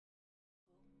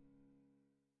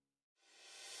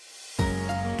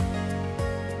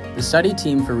The study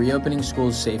team for reopening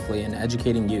schools safely and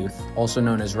educating youth, also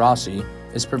known as ROSSEY,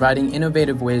 is providing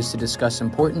innovative ways to discuss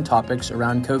important topics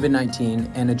around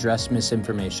COVID-19 and address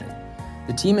misinformation.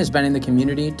 The team has been in the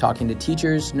community talking to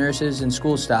teachers, nurses, and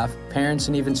school staff, parents,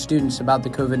 and even students about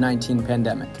the COVID-19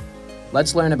 pandemic.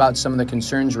 Let's learn about some of the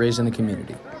concerns raised in the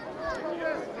community.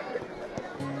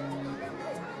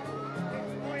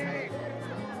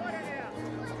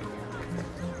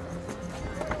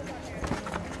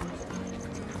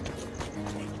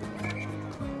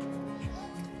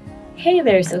 Hey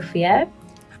there, Sophia.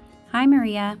 Hi,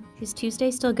 Maria. Is Tuesday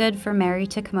still good for Mary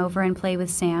to come over and play with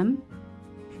Sam?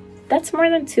 That's more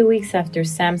than 2 weeks after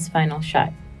Sam's final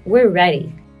shot. We're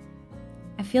ready.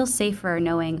 I feel safer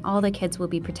knowing all the kids will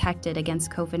be protected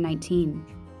against COVID-19.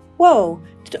 Whoa,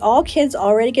 did all kids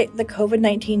already get the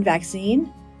COVID-19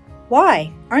 vaccine?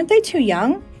 Why? Aren't they too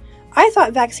young? I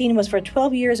thought vaccine was for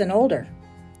 12 years and older.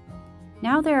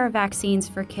 Now there are vaccines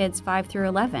for kids 5 through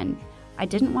 11. I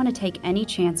didn't want to take any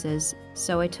chances,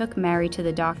 so I took Mary to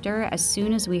the doctor as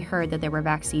soon as we heard that there were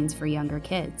vaccines for younger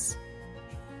kids.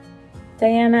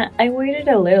 Diana, I waited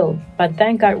a little, but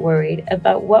then got worried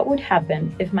about what would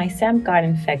happen if my Sam got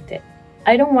infected.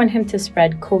 I don't want him to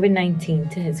spread COVID-19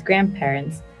 to his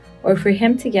grandparents or for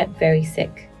him to get very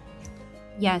sick.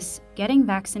 Yes, getting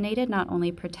vaccinated not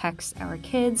only protects our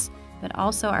kids, but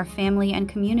also our family and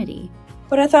community.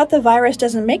 But I thought the virus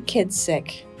doesn't make kids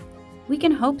sick. We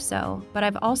can hope so, but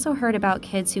I've also heard about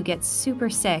kids who get super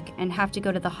sick and have to go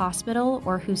to the hospital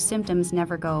or whose symptoms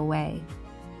never go away.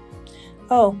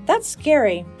 Oh, that's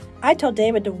scary. I tell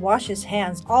David to wash his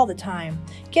hands all the time,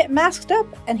 get masked up,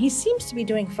 and he seems to be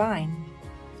doing fine.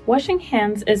 Washing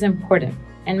hands is important,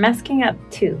 and masking up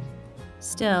too.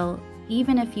 Still,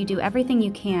 even if you do everything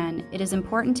you can, it is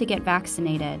important to get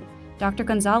vaccinated. Dr.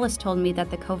 Gonzalez told me that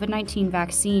the COVID-19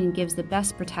 vaccine gives the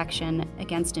best protection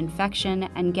against infection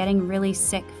and getting really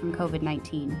sick from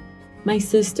COVID-19. My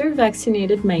sister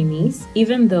vaccinated my niece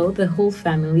even though the whole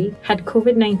family had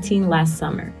COVID-19 last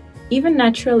summer. Even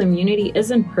natural immunity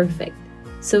isn't perfect,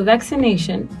 so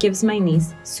vaccination gives my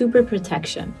niece super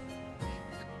protection.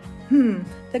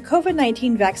 The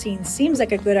COVID-19 vaccine seems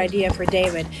like a good idea for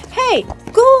David. Hey,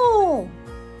 goal!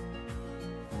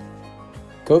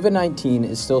 COVID-19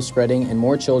 is still spreading and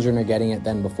more children are getting it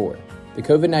than before. The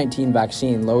COVID-19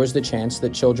 vaccine lowers the chance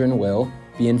that children will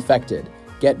be infected,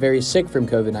 get very sick from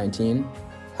COVID-19,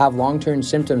 have long-term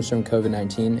symptoms from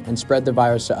COVID-19, and spread the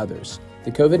virus to others.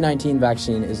 The COVID-19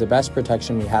 vaccine is the best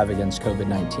protection we have against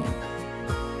COVID-19.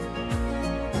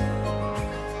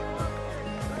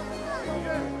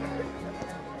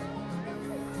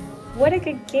 What a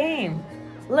good game!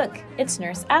 Look, it's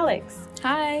Nurse Alex.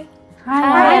 Hi.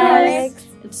 Hi, Alex.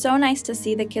 It's so nice to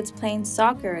see the kids playing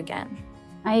soccer again.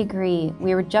 I agree.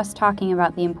 We were just talking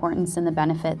about the importance and the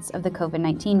benefits of the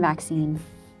COVID-19 vaccine.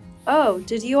 Oh,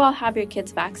 did you all have your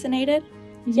kids vaccinated?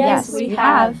 Yes, we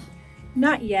have.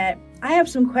 Not yet. I have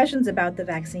some questions about the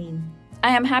vaccine.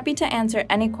 I am happy to answer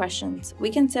any questions. We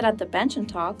can sit at the bench and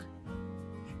talk.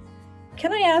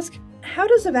 Can I ask, how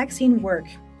does the vaccine work?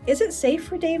 Is it safe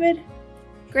for David?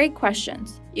 Great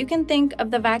questions. You can think of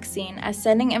the vaccine as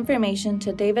sending information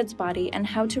to David's body and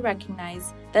how to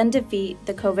recognize, then defeat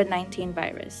the COVID-19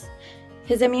 virus.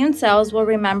 His immune cells will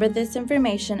remember this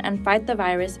information and fight the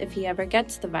virus if he ever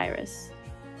gets the virus.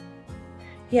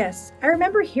 Yes, I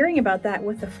remember hearing about that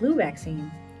with the flu vaccine.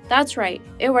 That's right,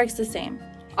 it works the same.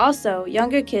 Also,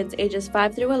 younger kids ages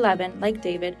 5 through 11, like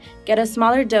David, get a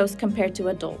smaller dose compared to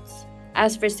adults.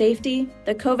 As for safety,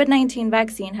 the COVID-19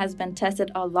 vaccine has been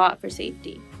tested a lot for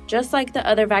safety, just like the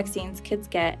other vaccines kids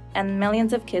get, and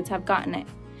millions of kids have gotten it.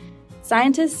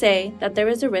 Scientists say that there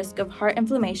is a risk of heart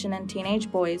inflammation in teenage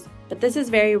boys, but this is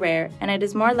very rare, and it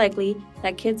is more likely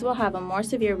that kids will have a more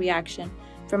severe reaction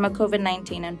from a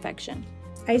COVID-19 infection.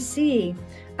 I see.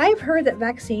 I've heard that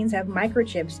vaccines have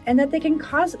microchips and that they can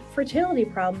cause fertility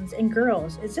problems in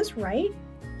girls. Is this right?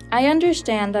 I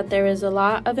understand that there is a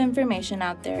lot of information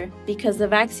out there because the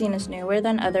vaccine is newer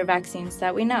than other vaccines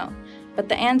that we know, but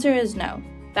the answer is no.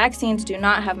 Vaccines do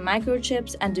not have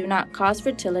microchips and do not cause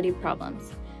fertility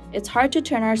problems. It's hard to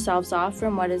turn ourselves off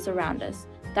from what is around us.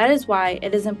 That is why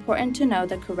it is important to know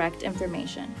the correct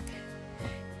information.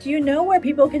 Do you know where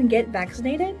people can get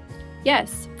vaccinated?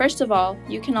 Yes, first of all,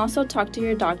 you can also talk to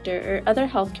your doctor or other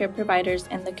healthcare providers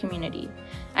in the community.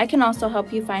 I can also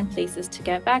help you find places to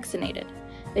get vaccinated.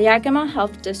 The Yakima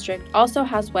Health District also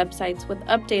has websites with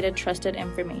updated trusted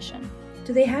information.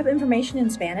 Do they have information in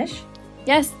Spanish?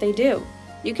 Yes, they do.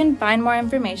 You can find more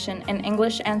information in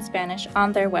English and Spanish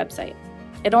on their website.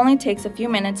 It only takes a few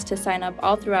minutes to sign up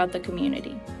all throughout the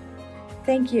community.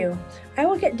 Thank you. I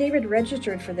will get David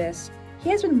registered for this. He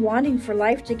has been wanting for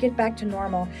life to get back to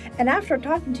normal, and after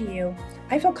talking to you,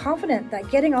 I feel confident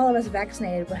that getting all of us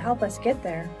vaccinated will help us get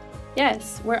there.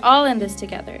 Yes, we're all in this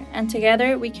together, and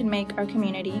together we can make our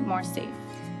community more safe.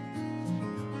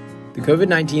 The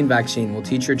COVID-19 vaccine will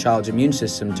teach your child's immune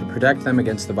system to protect them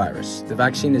against the virus. The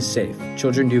vaccine is safe.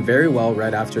 Children do very well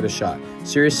right after the shot.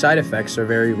 Serious side effects are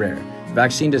very rare. The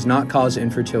vaccine does not cause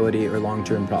infertility or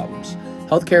long-term problems.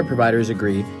 Healthcare providers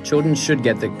agree children should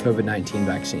get the COVID-19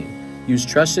 vaccine. Use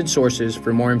trusted sources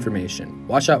for more information.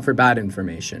 Watch out for bad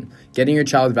information. Getting your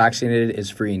child vaccinated is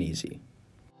free and easy.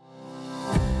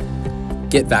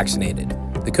 Get vaccinated.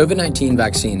 The COVID-19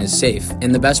 vaccine is safe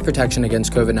and the best protection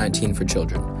against COVID-19 for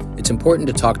children. It's important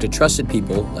to talk to trusted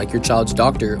people like your child's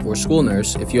doctor or school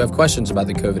nurse if you have questions about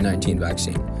the COVID-19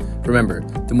 vaccine. Remember,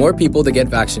 the more people that get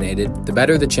vaccinated, the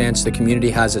better the chance the community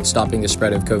has at stopping the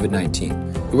spread of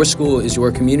COVID-19. Your school is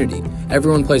your community.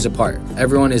 Everyone plays a part.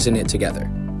 Everyone is in it together.